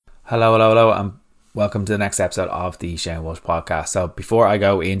Hello, and welcome to the next episode of the Shane Walsh podcast. So, before I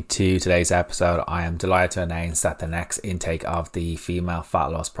go into today's episode, I am delighted to announce that the next intake of the female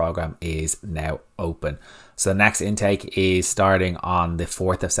fat loss program is now open. So, the next intake is starting on the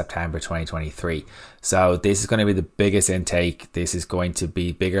 4th of September 2023. So, this is going to be the biggest intake. This is going to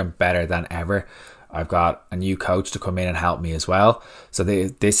be bigger and better than ever. I've got a new coach to come in and help me as well. So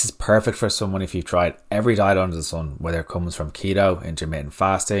this is perfect for someone if you've tried every diet under the sun, whether it comes from keto, intermittent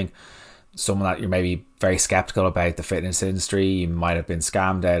fasting, someone that you're maybe very skeptical about the fitness industry. You might have been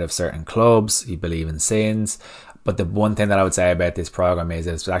scammed out of certain clubs. You believe in sins. But the one thing that I would say about this program is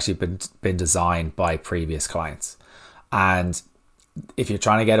it's actually been designed by previous clients. And if you're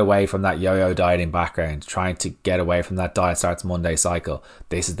trying to get away from that yo-yo dieting background, trying to get away from that diet starts Monday cycle,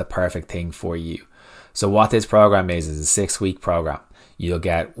 this is the perfect thing for you. So what this program is a 6-week program. You'll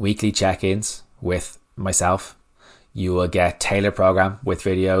get weekly check-ins with myself. You will get tailored program with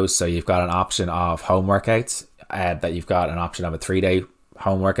videos. So you've got an option of home workouts, that you've got an option of a 3-day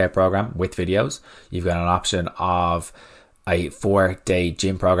home workout program with videos. You've got an option of a 4-day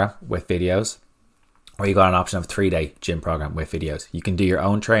gym program with videos, or you've got an option of a 3-day gym program with videos. You can do your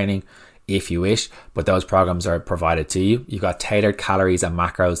own training if you wish, but those programs are provided to you. You've got tailored calories and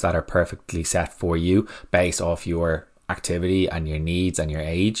macros that are perfectly set for you based off your activity and your needs and your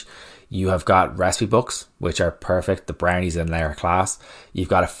age. You have got recipe books, which are perfect. The brownies in there are class. You've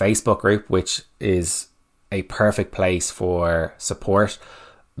got a Facebook group, which is a perfect place for support.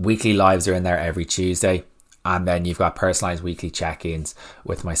 Weekly lives are in there every Tuesday. And then you've got personalized weekly check-ins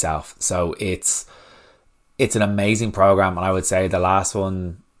with myself. So it's an amazing program. And I would say the last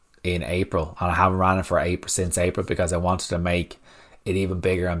one in April, and I haven't ran it since April because I wanted to make it even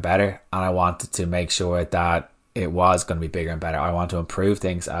bigger and better, and I wanted to make sure that it was going to be bigger and better. I want to improve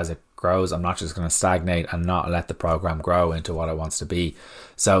things as it grows. I'm not just going to stagnate and not let the program grow into what it wants to be.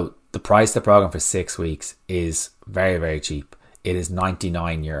 So the price of the program for 6 weeks is very, very cheap. It is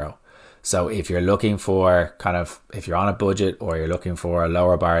 €99. So if you're looking for if you're on a budget or you're looking for a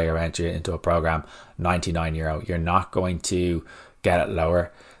lower barrier entry into a program, €99. You're not going to get it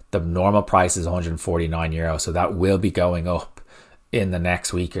lower. The normal price is €149, so that will be going up in the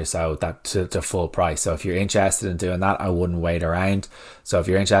next week or so, that to full price. So if you're interested in doing that, I wouldn't wait around. So if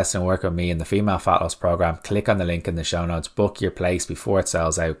you're interested in working with me in the female fat loss program, click on the link in the show notes, book your place before it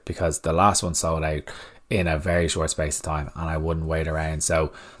sells out, because the last one sold out in a very short space of time, and I wouldn't wait around.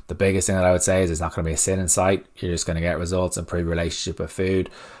 So the biggest thing that I would say is it's not going to be a sit in sight. You're just going to get results, improve your relationship with food,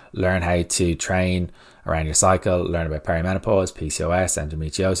 learn how to train around your cycle, learn about perimenopause, PCOS,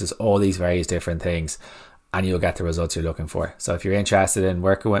 endometriosis, all these various different things, and you'll get the results you're looking for. So if you're interested in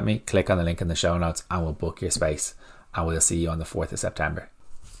working with me, click on the link in the show notes and we'll book your space, and we'll see you on the 4th of September.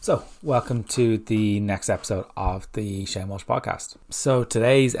 So welcome to the next episode of the Shane Walsh podcast. So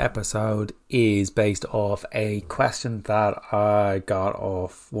today's episode is based off a question that I got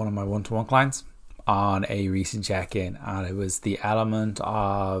off one of my one-to-one clients on a recent check-in, and it was the element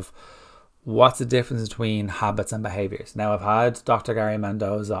of what's the difference between habits and behaviours. Now, I've had Dr. Gary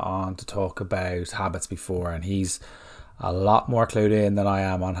Mendoza on to talk about habits before, and he's a lot more clued in than I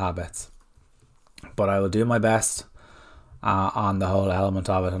am on habits, but I will do my best on the whole element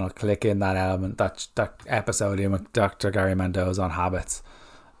of it, and I'll click in that element, that episode in with Dr. Gary Mendoza on habits,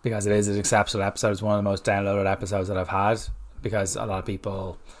 because it is an exceptional episode. It's one of the most downloaded episodes that I've had, because a lot of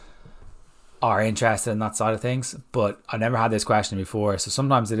people are interested in that side of things, but I never had this question before. So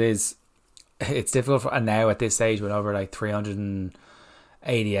sometimes it's difficult and now at this stage with over like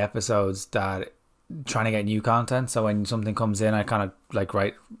 380 episodes, that trying to get new content. So when something comes in, I kind of like,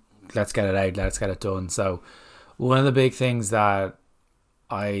 right, let's get it out, let's get it done. So one of the big things that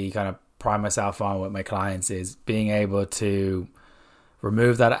I kind of pride myself on with my clients is being able to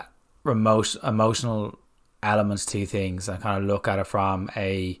remove that emotional elements to things and kind of look at it from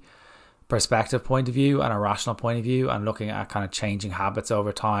a perspective point of view and a rational point of view, and looking at kind of changing habits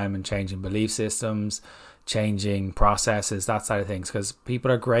over time and changing belief systems, changing processes, that side of things. Because people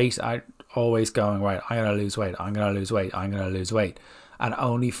are great at always going, right, I'm going to lose weight, I'm going to lose weight, I'm going to lose weight, and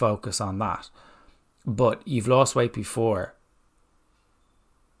only focus on that. But you've lost weight before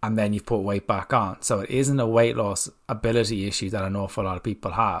and then you've put weight back on. So it isn't a weight loss ability issue that an awful lot of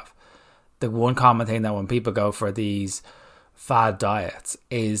people have. The one common thing that when people go for these fad diets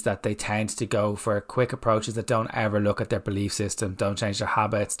is that they tend to go for quick approaches that don't ever look at their belief system, don't change their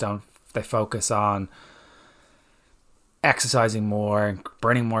habits, they focus on exercising more,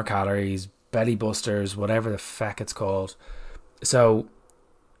 burning more calories, belly busters, whatever the feck it's called. So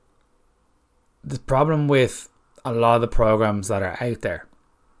the problem with a lot of the programs that are out there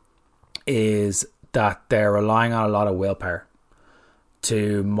is that they're relying on a lot of willpower.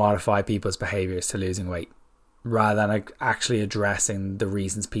 to modify people's behaviors to losing weight, rather than actually addressing the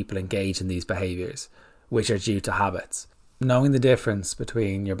reasons people engage in these behaviors, which are due to habits. Knowing the difference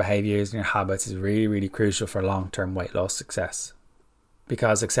between your behaviors and your habits is really, really crucial for long-term weight loss success.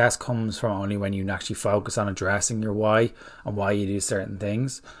 Because success comes from only when you actually focus on addressing your why and why you do certain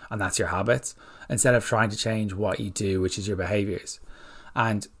things, and that's your habits, instead of trying to change what you do, which is your behaviors.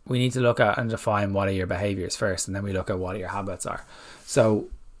 And we need to look at and define what are your behaviors first, and then we look at what your habits are. So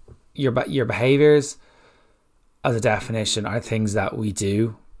your behaviors, as a definition, are things that we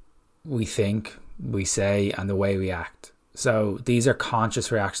do, we think, we say, and the way we act. So these are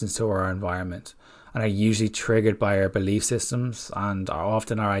conscious reactions to our environment, and are usually triggered by our belief systems and are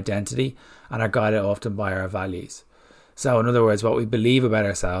often our identity, and are guided often by our values. So in other words, what we believe about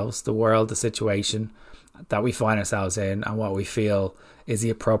ourselves, the world, the situation that we find ourselves in, and what we feel is the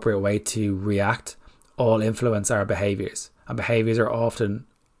appropriate way to react, all influence our behaviors. And behaviors are often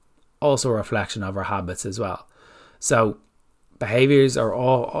also a reflection of our habits as well. So behaviors are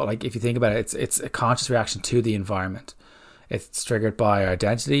all, like, if you think about it, it's a conscious reaction to the environment. It's triggered by our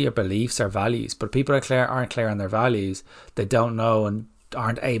identity, our beliefs, our values. But people aren't clear on their values. They don't know and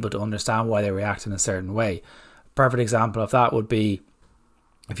aren't able to understand why they react in a certain way. Perfect example of that would be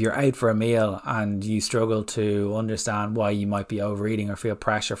if you're out for a meal and you struggle to understand why you might be overeating or feel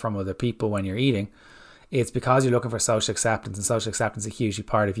pressure from other people when you're eating. It's because you're looking for social acceptance, and social acceptance is a hugely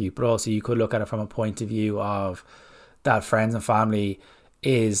part of you. But also you could look at it from a point of view of that friends and family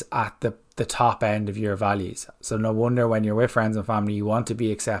is at the top end of your values. So no wonder when you're with friends and family, you want to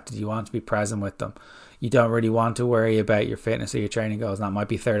be accepted, you want to be present with them. You don't really want to worry about your fitness or your training goals, and that might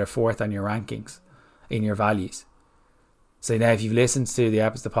be third or fourth on your rankings in your values. So now if you've listened to the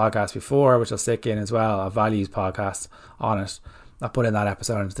podcast before, which I'll stick in as well, a values podcast on it, I'll put in that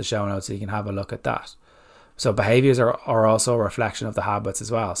episode into the show notes so you can have a look at that. So behaviors are also a reflection of the habits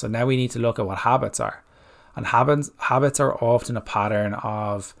as well. So now we need to look at what habits are. And habits are often a pattern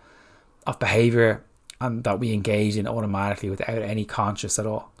of behavior and that we engage in automatically without any conscious at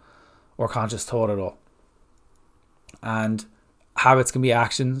all or conscious thought at all. And habits can be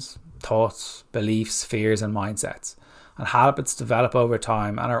actions, thoughts, beliefs, fears, and mindsets. And habits develop over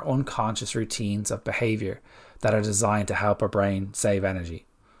time and are unconscious routines of behavior that are designed to help our brain save energy.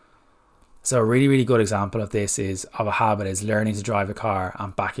 So a really, really good example of this is learning to drive a car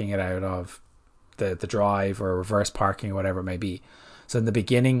and backing it out of the drive or reverse parking or whatever it may be. So in the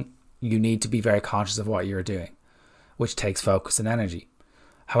beginning, you need to be very conscious of what you're doing, which takes focus and energy.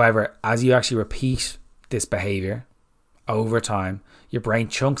 However, as you actually repeat this behavior over time, your brain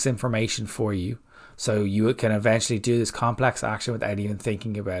chunks information for you, so you can eventually do this complex action without even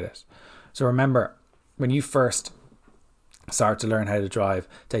thinking about it. So remember, when you first start to learn how to drive,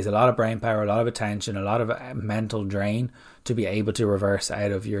 it takes a lot of brain power, a lot of attention, a lot of mental drain to be able to reverse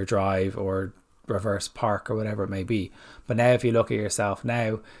out of your drive or reverse park or whatever it may be. But now if you look at yourself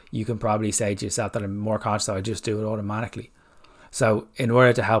now, you can probably say to yourself that I'm more conscious, so I just do it automatically. So in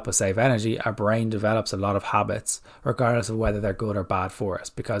order to help us save energy, our brain develops a lot of habits regardless of whether they're good or bad for us,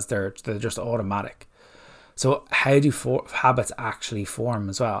 because they're just automatic. So how do habits actually form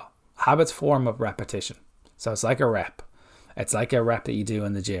as well? Habits form of repetition. So it's like a rep. It's like a rep that you do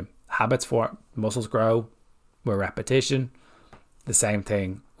in the gym. Habits form, muscles grow with repetition. The same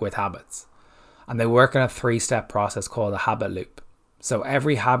thing with habits. And they work in a 3-step process called a habit loop. So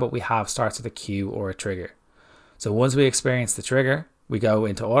every habit we have starts with a cue or a trigger. So once we experience the trigger, we go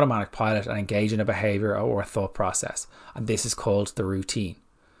into automatic pilot and engage in a behavior or a thought process. And this is called the routine.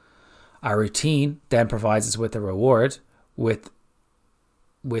 Our routine then provides us with a reward with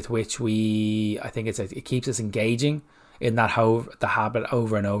which it keeps us engaging in the habit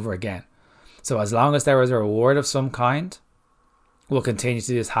over and over again. So as long as there is a reward of some kind, we'll continue to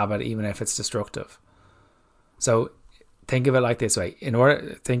do this habit even if it's destructive. So think of it like this way.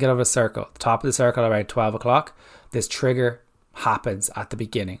 Think of a circle. The top of the circle around 12 o'clock, this trigger happens at the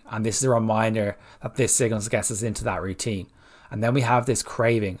beginning. And this is a reminder that this signal gets us into that routine. And then we have this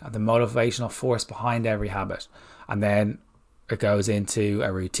craving and the motivational force behind every habit. And then it goes into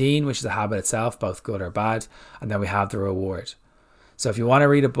a routine, which is a habit itself, both good or bad. And then we have the reward. So if you want to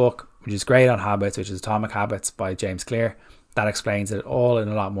read a book, which is great on habits, which is Atomic Habits by James Clear, that explains it all in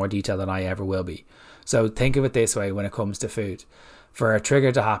a lot more detail than I ever will be. So think of it this way when it comes to food. For a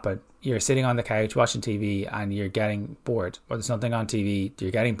trigger to happen, you're sitting on the couch watching TV and you're getting bored. Or there's something on TV,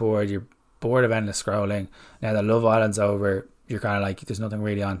 you're getting bored, you're bored of endless scrolling. Now that Love Island's over, you're kind of like, there's nothing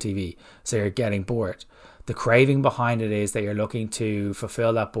really on TV. So you're getting bored. The craving behind it is that you're looking to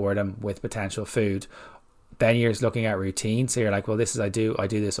fulfill that boredom with potential food Then you're looking at routine. So you're like, well, I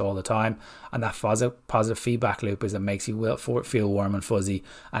do this all the time. And that positive feedback loop is it makes you feel warm and fuzzy,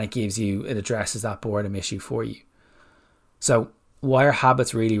 and it addresses that boredom issue for you. So why are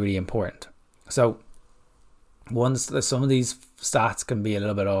habits really, really important? So some of these stats can be a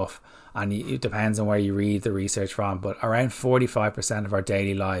little bit off, and it depends on where you read the research from, but around 45% of our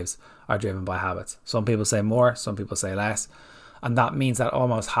daily lives are driven by habits. Some people say more, some people say less. And that means that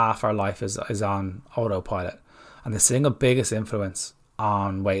almost half our life is on autopilot. And the single biggest influence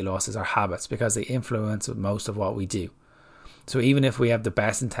on weight loss is our habits, because they influence most of what we do. So even if we have the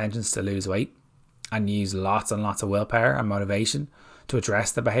best intentions to lose weight and use lots and lots of willpower and motivation to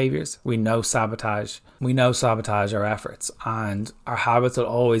address the behaviors, we know sabotage our efforts, and our habits will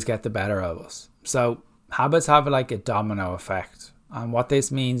always get the better of us. So habits have like a domino effect. And what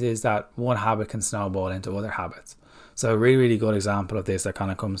this means is that one habit can snowball into other habits. So a really, really good example of this that kind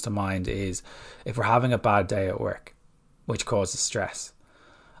of comes to mind is if we're having a bad day at work, which causes stress.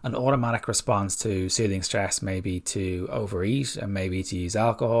 An automatic response to soothing stress may be to overeat, and maybe to use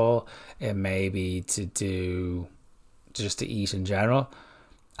alcohol, it may be to eat in general.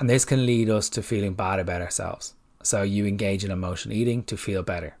 And this can lead us to feeling bad about ourselves. So you engage in emotional eating to feel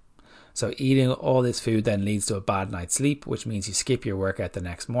better. So eating all this food then leads to a bad night's sleep, which means you skip your workout the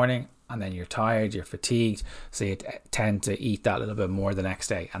next morning, and then you're tired, you're fatigued, so you tend to eat that little bit more the next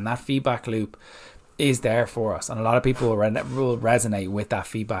day. And that feedback loop is there for us. And a lot of people will resonate with that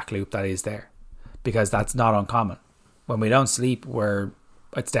feedback loop that is there, because that's not uncommon. When we don't sleep,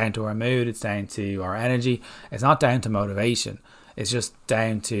 it's down to our mood, it's down to our energy. It's not down to motivation. It's just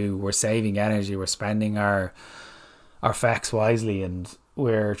down to we're saving energy, we're spending our effects wisely, and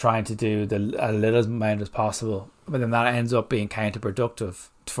we're trying to do a little amount as possible. But then that ends up being counterproductive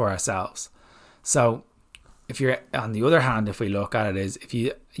for ourselves. So if you're, on the other hand, if we look at it, is if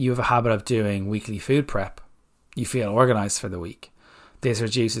you have a habit of doing weekly food prep, you feel organized for the week. This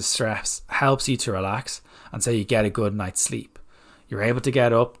reduces stress, helps you to relax, and so you get a good night's sleep. You're able to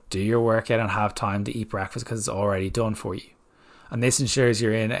get up, do your workout, and have time to eat breakfast because it's already done for you. And this ensures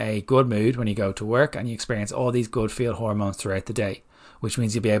you're in a good mood when you go to work, and you experience all these good feel hormones throughout the day, which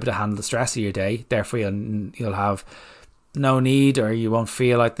means you'll be able to handle the stress of your day. Therefore, you'll have no need, or you won't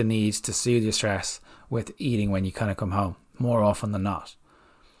feel like the need to soothe your stress with eating when you kind of come home, more often than not.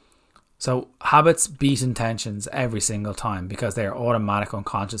 So habits beat intentions every single time because they are automatic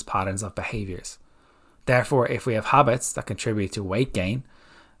unconscious patterns of behaviours. Therefore, if we have habits that contribute to weight gain,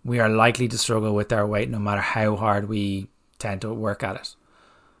 we are likely to struggle with our weight no matter how hard we tend to work at it.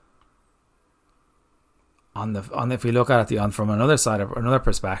 If we look at it from another side, or another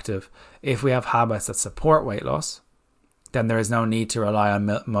perspective, if we have habits that support weight loss, then there is no need to rely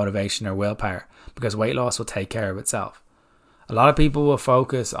on motivation or willpower, because weight loss will take care of itself. A lot of people will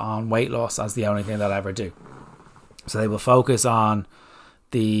focus on weight loss as the only thing they'll ever do. So they will focus on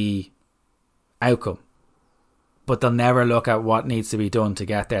the outcome, but they'll never look at what needs to be done to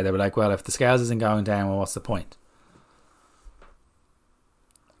get there. They'll be like, well, if the scales isn't going down, well, what's the point?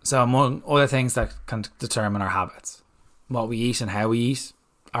 So among other things that can determine our habits, what we eat and how we eat,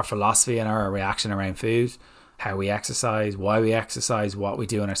 our philosophy and our reaction around food, how we exercise, why we exercise, what we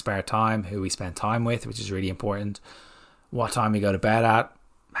do in our spare time, who we spend time with, which is really important, what time we go to bed at,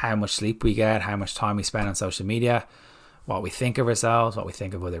 how much sleep we get, how much time we spend on social media, what we think of ourselves, what we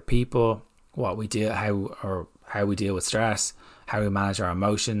think of other people, what we do, how we deal with stress, how we manage our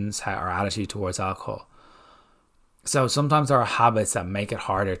emotions, how our attitude towards alcohol. So sometimes there are habits that make it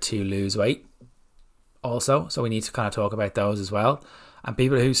harder to lose weight also, so we need to kind of talk about those as well. And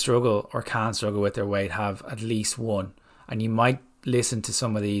people who struggle or can struggle with their weight have at least one. And you might listen to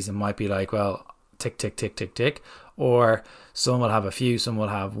some of these and might be like, well, tick, tick, tick, tick, tick. Or some will have a few, some will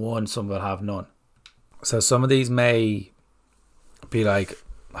have one, some will have none. So some of these may be like,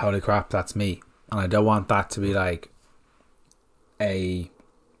 holy crap, that's me. And I don't want that to be like a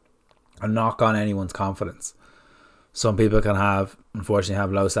knock on anyone's confidence. Some people can unfortunately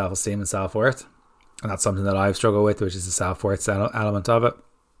have low self-esteem and self-worth. And that's something that I've struggled with, which is the self-worth element of it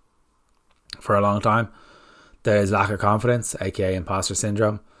for a long time. There's lack of confidence, aka imposter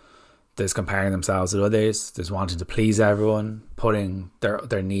syndrome. There's comparing themselves with others. There's wanting to please everyone, putting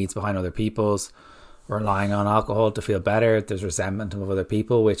their needs behind other people's, relying on alcohol to feel better. There's resentment of other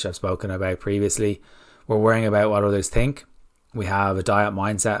people, which I've spoken about previously. We're worrying about what others think. We have a diet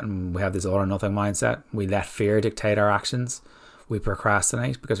mindset, and we have this all or nothing mindset. We let fear dictate our actions. We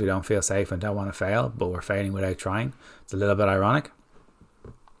procrastinate because we don't feel safe and don't want to fail, but we're failing without trying. It's a little bit ironic.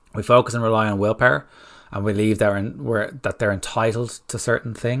 We focus and rely on willpower, and we believe that they're entitled to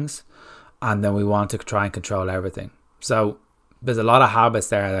certain things, and then we want to try and control everything. So there's a lot of habits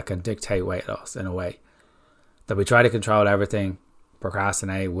there that can dictate weight loss in a way. that we try to control everything,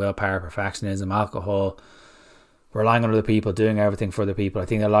 procrastinate, willpower, perfectionism, alcohol, relying on other people, doing everything for other people. I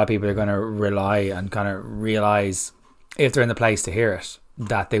think a lot of people are going to rely and kind of realize, if they're in the place to hear it,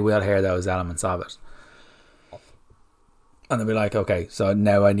 that they will hear those elements of it. And they'll be like, okay, so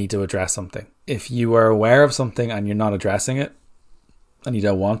now I need to address something. If you are aware of something and you're not addressing it, and you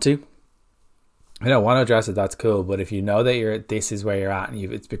don't want to address it, that's cool. But if you know that this is where you're at,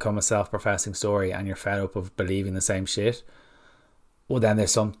 and it's become a self-professing story, and you're fed up of believing the same shit, well, then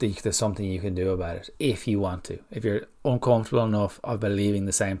there's something you can do about it if you want to. If you're uncomfortable enough of believing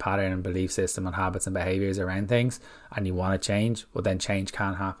the same pattern and belief system and habits and behaviors around things, and you want to change, well, then change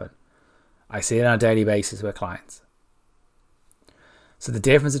can happen. I see it on a daily basis with clients. So the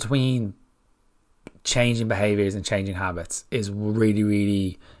difference between changing behaviors and changing habits is really,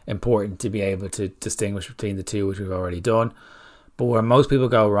 really important to be able to distinguish between the two, which we've already done. But where most people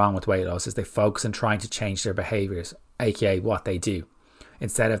go wrong with weight loss is they focus on trying to change their behaviors, aka what they do,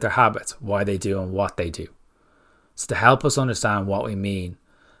 instead of their habits, why they do and what they do. So to help us understand what we mean,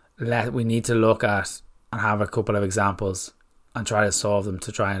 we need to look at and have a couple of examples and try to solve them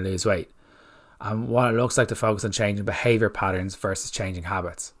to try and lose weight. And what it looks like to focus on changing behavior patterns versus changing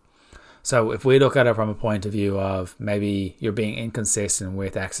habits. So if we look at it from a point of view of maybe you're being inconsistent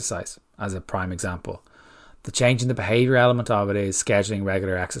with exercise, as a prime example, the change in the behavior element of it is scheduling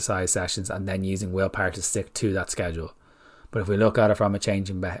regular exercise sessions and then using willpower to stick to that schedule. But if we look at it from a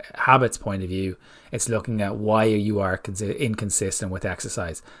changing habits point of view, it's looking at why you are inconsistent with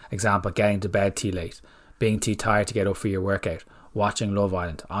exercise. Example, getting to bed too late, being too tired to get up for your workout, watching Love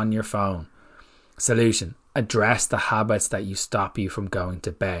Island, on your phone. Solution, address the habits that stop you from going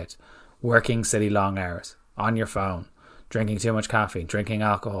to bed. Working silly long hours, on your phone, drinking too much caffeine, drinking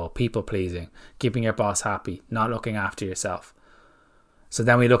alcohol, people pleasing, keeping your boss happy, not looking after yourself. So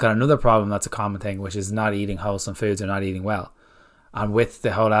then we look at another problem that's a common thing, which is not eating wholesome foods or not eating well. And with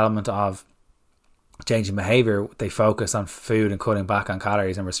the whole element of changing behavior, they focus on food and cutting back on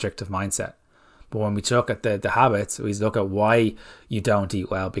calories and restrictive mindset. But when we look at the habits, we look at why you don't eat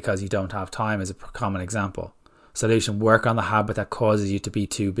well, because you don't have time, as a common example. Solution, work on the habit that causes you to be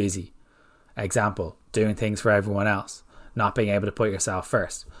too busy. Example, doing things for everyone else, not being able to put yourself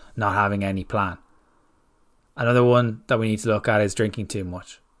first, not having any plan. Another one that we need to look at is drinking too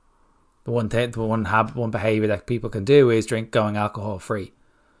much. One behavior that people can do is going alcohol free.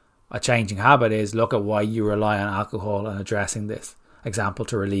 A changing habit is look at why you rely on alcohol and addressing this. Example,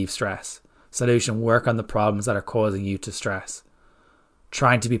 to relieve stress. Solution, work on the problems that are causing you to stress.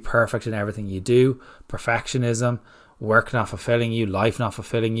 Trying to be perfect in everything you do, perfectionism, work not fulfilling you, life not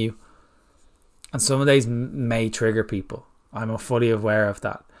fulfilling you. And some of these may trigger people. I'm fully aware of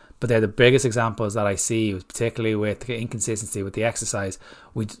that. But they're the biggest examples that I see, particularly with the inconsistency with the exercise.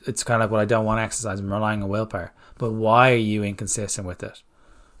 It's kind of like, well, I don't want to exercise, I'm relying on willpower. But why are you inconsistent with it?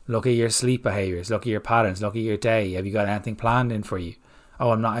 Look at your sleep behaviors, look at your patterns, look at your day. Have you got anything planned in for you?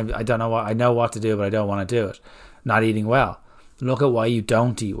 Oh, I don't know what, I know what to do, but I don't want to do it. Not eating well. Look at why you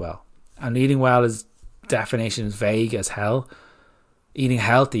don't eat well. And eating well is definition is vague as hell. Eating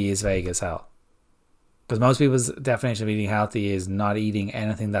healthy is vague as hell. Because most people's definition of eating healthy is not eating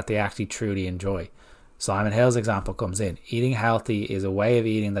anything that they actually truly enjoy. Simon Hill's example comes in. Eating healthy is a way of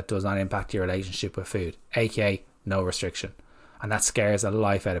eating that does not impact your relationship with food, aka no restriction. And that scares the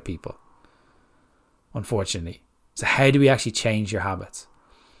life out of people, unfortunately. So how do we actually change your habits?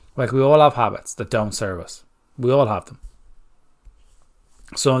 Like, we all have habits that don't serve us. We all have them.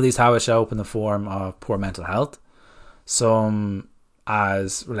 Some of these habits show up in the form of poor mental health, some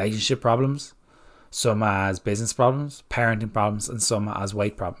as relationship problems, some as business problems, parenting problems, and some as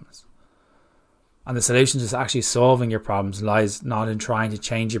weight problems. And the solution to actually solving your problems lies not in trying to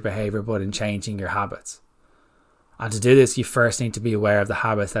change your behavior, but in changing your habits. And to do this, you first need to be aware of the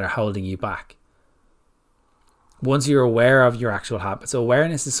habits that are holding you back. Once you're aware of your actual habits, so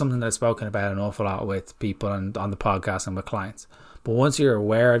awareness is something that I've spoken about an awful lot with people and on the podcast and with clients. But once you're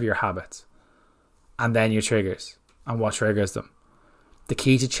aware of your habits and then your triggers and what triggers them, the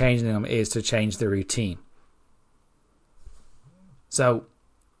key to changing them is to change the routine. So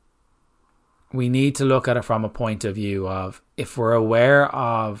we need to look at it from a point of view of, if we're aware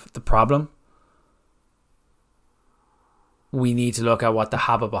of the problem, we need to look at what the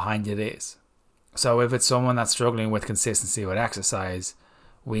habit behind it is. So if it's someone that's struggling with consistency with exercise,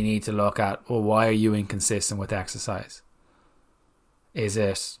 we need to look at, well, why are you inconsistent with exercise? Is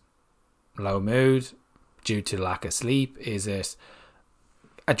it low mood due to lack of sleep? Is it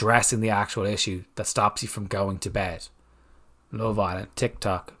addressing the actual issue that stops you from going to bed? Love Island,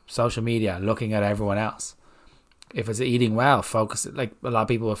 TikTok, social media, looking at everyone else. If it's eating well, focus, like a lot of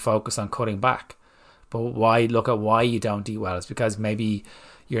people will focus on cutting back. But why look at why you don't eat well? It's because maybe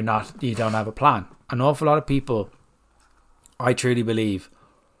you don't have a plan. An awful lot of people, I truly believe,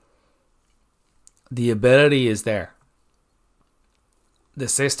 the ability is there. The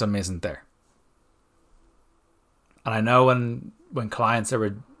system isn't there. And I know when clients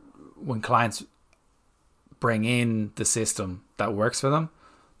bring in the system that works for them,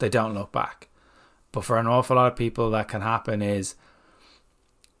 they don't look back. But for an awful lot of people, that can happen is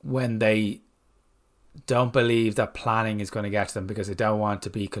when they don't believe that planning is going to get to them because they don't want to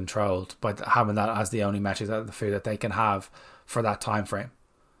be controlled by having that as the only metric, that the food that they can have for that time frame.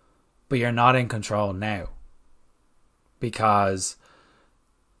 But you're not in control now because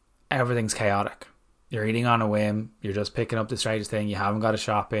everything's chaotic. You're eating on a whim. You're just picking up the strangest thing. You haven't got a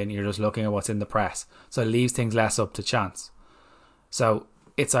shop in. You're just looking at what's in the press. So it leaves things less up to chance. So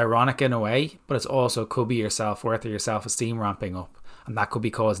it's ironic in a way, but it's also could be your self-worth or your self-esteem ramping up. And that could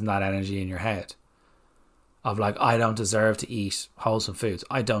be causing that energy in your head of like, I don't deserve to eat wholesome foods.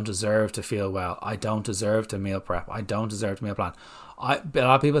 I don't deserve to feel well. I don't deserve to meal prep. I don't deserve to meal plan. A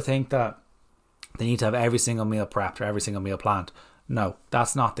lot of people think that they need to have every single meal prepped or every single meal planned. No,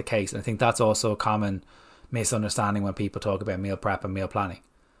 that's not the case. And I think that's also a common misunderstanding when people talk about meal prep and meal planning.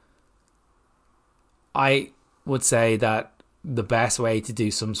 I would say that the best way to do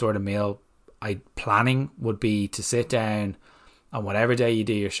some sort of meal planning would be to sit down on whatever day you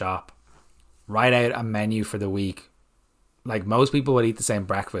do your shop, write out a menu for the week. Like most people would eat the same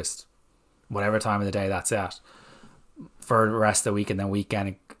breakfast, whatever time of the day that's at, for the rest of the week, and then weekend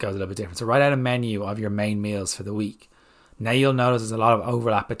it goes a little bit different. So write out a menu of your main meals for the week. Now you'll notice there's a lot of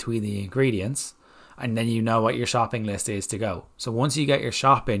overlap between the ingredients, and then you know what your shopping list is to go. So once you get your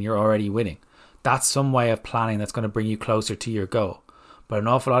shop in, you're already winning. That's some way of planning that's going to bring you closer to your goal. But an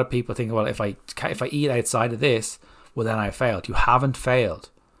awful lot of people think, well, if I eat outside of this, well, then I failed. You haven't failed,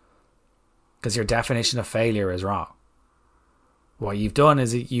 because your definition of failure is wrong. What you've done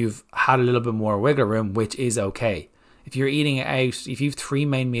is you've had a little bit more wiggle room, which is okay. If you're eating it out, if you've 3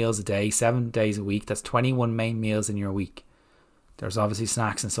 main meals a day, 7 days a week, that's 21 main meals in your week. There's obviously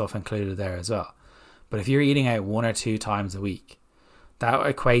snacks and stuff included there as well. But if you're eating out 1 or 2 times a week, that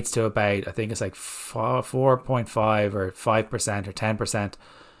equates to about, I think it's like 4.5 or 5% or 10%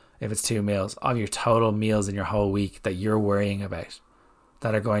 if it's 2 meals of your total meals in your whole week that you're worrying about,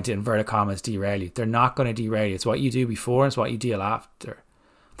 that are going to, inverted commas, derail you. They're not going to derail you. It's what you do before, it's what you do after.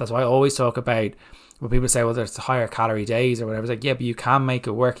 That's why I always talk about when people say, well, there's higher calorie days or whatever. It's like, yeah, but you can make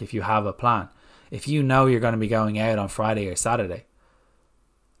it work if you have a plan. If you know you're going to be going out on Friday or Saturday,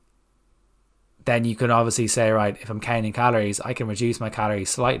 then you can obviously say, right, if I'm counting calories, I can reduce my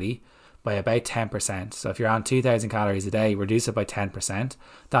calories slightly by about 10%. So if you're on 2,000 calories a day, reduce it by 10%.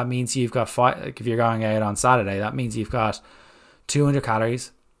 That means you've got if you're going out on Saturday, that means you've got 200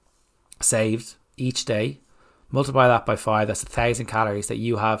 calories saved each day. Multiply that by 5. That's 1,000 calories that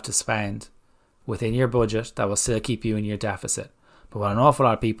you have to spend within your budget that will still keep you in your deficit. But what an awful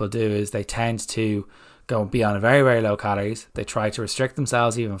lot of people do is they tend to go and be on very, very low calories. They try to restrict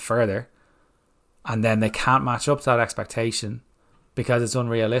themselves even further, and then they can't match up to that expectation because it's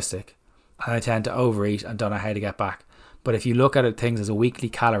unrealistic, and they tend to overeat and don't know how to get back. But if you look at things as a weekly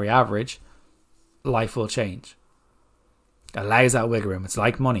calorie average, life will change. It allows that wiggle room. It's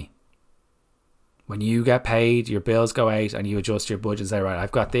like money. When you get paid, your bills go out, and you adjust your budget and say, right,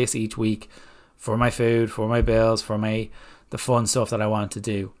 I've got this each week for my food, for my bills, for the fun stuff that I want to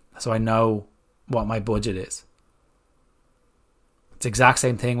do. So I know what my budget is. It's the exact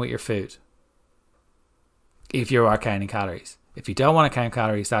same thing with your food. If you are counting calories. If you don't want to count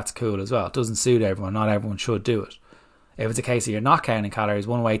calories, that's cool as well. It doesn't suit everyone. Not everyone should do it. If it's a case that you're not counting calories,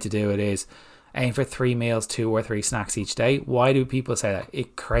 one way to do it is aim for 3 meals, 2 or 3 snacks each day. Why do people say that?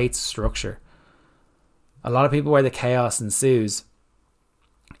 It creates structure. A lot of people where the chaos ensues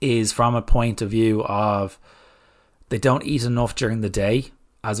is from a point of view of they don't eat enough during the day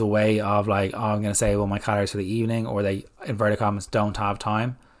as a way of like, oh, I'm going to say, well, my calories for the evening, or they, inverted commas, don't have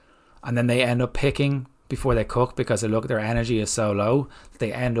time. And then they end up picking before they cook because they look, their energy is so low that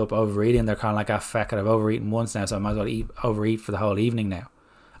they end up overeating. They're kind of like, ah, feck it, I've overeaten once now, so I might as well overeat for the whole evening now.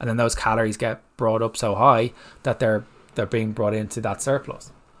 And then those calories get brought up so high that they're being brought into that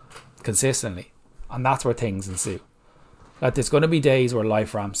surplus consistently. And that's where things ensue. Like, there's going to be days where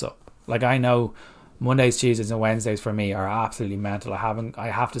life ramps up. Like, I know Mondays, Tuesdays and Wednesdays for me are absolutely mental. I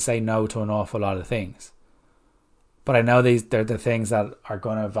have to say no to an awful lot of things. But I know they're the things that are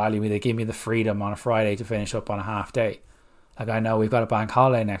going to value me. They give me the freedom on a Friday to finish up on a half day. Like, I know we've got a bank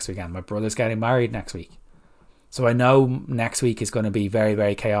holiday next weekend. My brother's getting married next week. So I know next week is going to be very,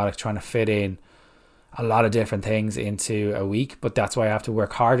 very chaotic, trying to fit in a lot of different things into a week, but that's why I have to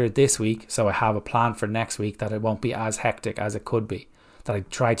work harder this week, so I have a plan for next week that it won't be as hectic as it could be, that I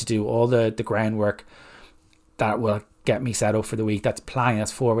try to do all the groundwork that will get me set up for the week. That's planning,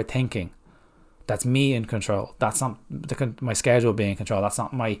 that's forward thinking, that's me in control. That's not my schedule being in control, that's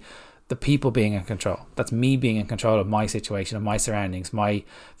not the people being in control. That's me being in control of my situation, of my surroundings, my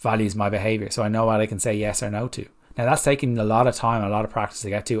values, my behavior, so I know what I can say yes or no to. Now that's taking a lot of time, a lot of practice to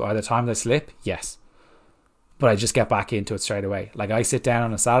get to. Are there times I slip? Yes, but I just get back into it straight away. Like I sit down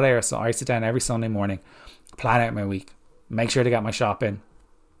on a Saturday, or so I sit down every Sunday morning, plan out my week, make sure to get my shop in,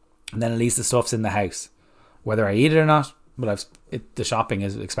 and then at least the stuff's in the house, whether I eat it or not. But the shopping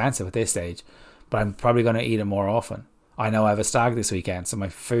is expensive at this stage, but I'm probably going to eat it more often. I know I have a stag this weekend, so my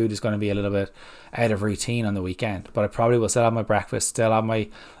food is going to be a little bit out of routine on the weekend, but I probably will still have my breakfast, still have my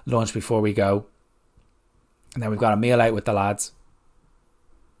lunch before we go, and then we've got a meal out with the lads.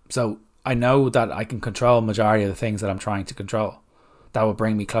 So I know that I can control a majority of the things that I'm trying to control. That will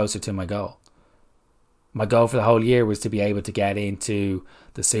bring me closer to my goal. My goal for the whole year was to be able to get into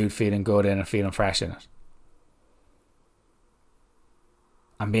the suit feeling good in and feeling fresh in it.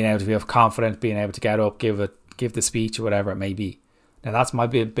 And being able to feel confident, being able to get up, give the speech or whatever it may be. Now that's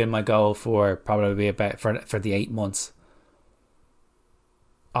been my goal for probably about for the 8 months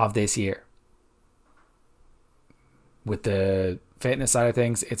of this year. With the fitness side of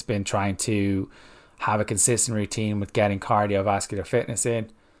things, it's been trying to have a consistent routine with getting cardiovascular fitness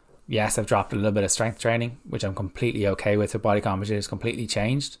in. Yes, I've dropped a little bit of strength training, which I'm completely okay with. The body composition has completely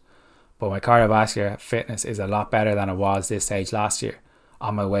changed, but my cardiovascular fitness is a lot better than it was this stage last year,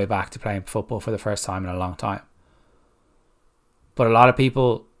 on my way back to playing football for the first time in a long time. But a lot of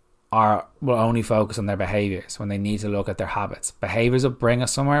people will only focus on their behaviours when they need to look at their habits. Behaviours will bring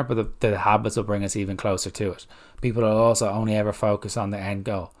us somewhere, but the habits will bring us even closer to it. People will also only ever focus on the end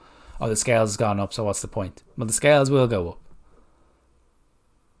goal. Oh, the scales has gone up, so what's the point? Well, the scales will go up.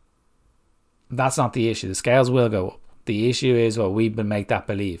 That's not the issue. The scales will go up. The issue is what we make that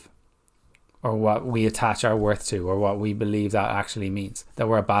believe, or what we attach our worth to, or what we believe that actually means, that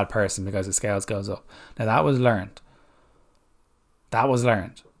we're a bad person because the scales goes up. Now that was learned. That was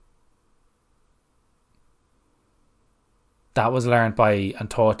learned by and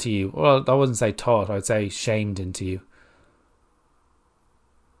taught to you. Well, I wouldn't say taught, I would say shamed into you.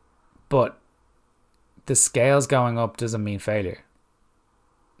 But the scales going up doesn't mean failure.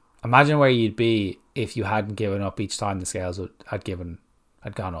 Imagine where you'd be if you hadn't given up each time the scales had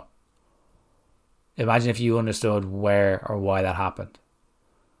gone up. Imagine if you understood where or why that happened.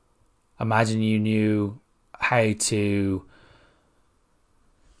 Imagine you knew how to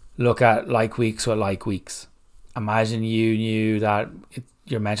look at like weeks with like weeks. Imagine you knew that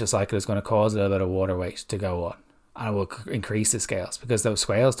your menstrual cycle is going to cause a little bit of water weight to go on, and it will increase the scales, because those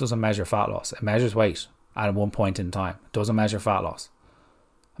scales doesn't measure fat loss. It measures weight at one point in time. It doesn't measure fat loss.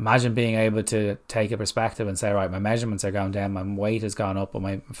 Imagine being able to take a perspective and say, right, my measurements are going down, my weight has gone up, but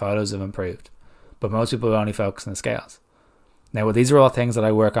my photos have improved. But most people only focus on the scales. Now, well, these are all things that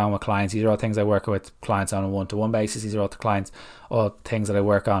I work on with clients. These are all things I work with clients on a one-to-one basis. These are all things that I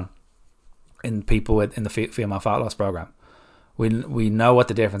work on in people in the female fat loss program. We know what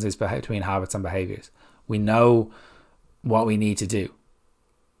the difference is between habits and behaviors. We know what we need to do.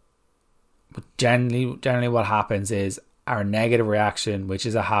 But generally what happens is our negative reaction, which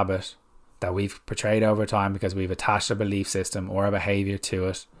is a habit that we've portrayed over time because we've attached a belief system or a behavior to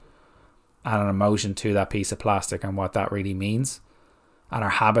it, and an emotion to that piece of plastic and what that really means. And our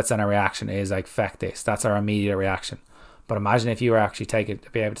habits and our reaction is like, feck this. That's our immediate reaction. But imagine if you were actually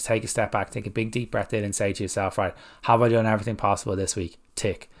be able to take a step back, take a big deep breath in and say to yourself, right, have I done everything possible this week?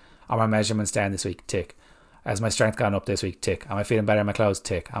 Tick. Are my measurements down this week? Tick. Has my strength gone up this week? Tick. Am I feeling better in my clothes?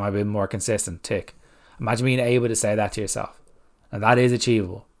 Tick. Am I being more consistent? Tick. Imagine being able to say that to yourself. And that is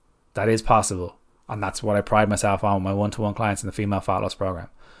achievable. That is possible. And that's what I pride myself on with my one-to-one clients in the female fat loss program.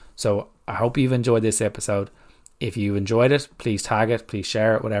 So I hope you've enjoyed this episode. If you enjoyed it, please tag it, please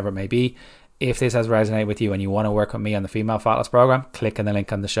share it, whatever it may be. If this has resonated with you and you want to work with me on the female fat loss program, click on the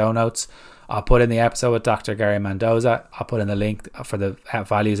link on the show notes. I'll put in the episode with Dr. Gary Mendoza. I'll put in the link for the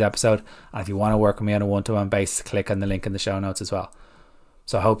values episode. And if you want to work with me on a one-to-one basis, click on the link in the show notes as well.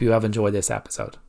 So I hope you have enjoyed this episode.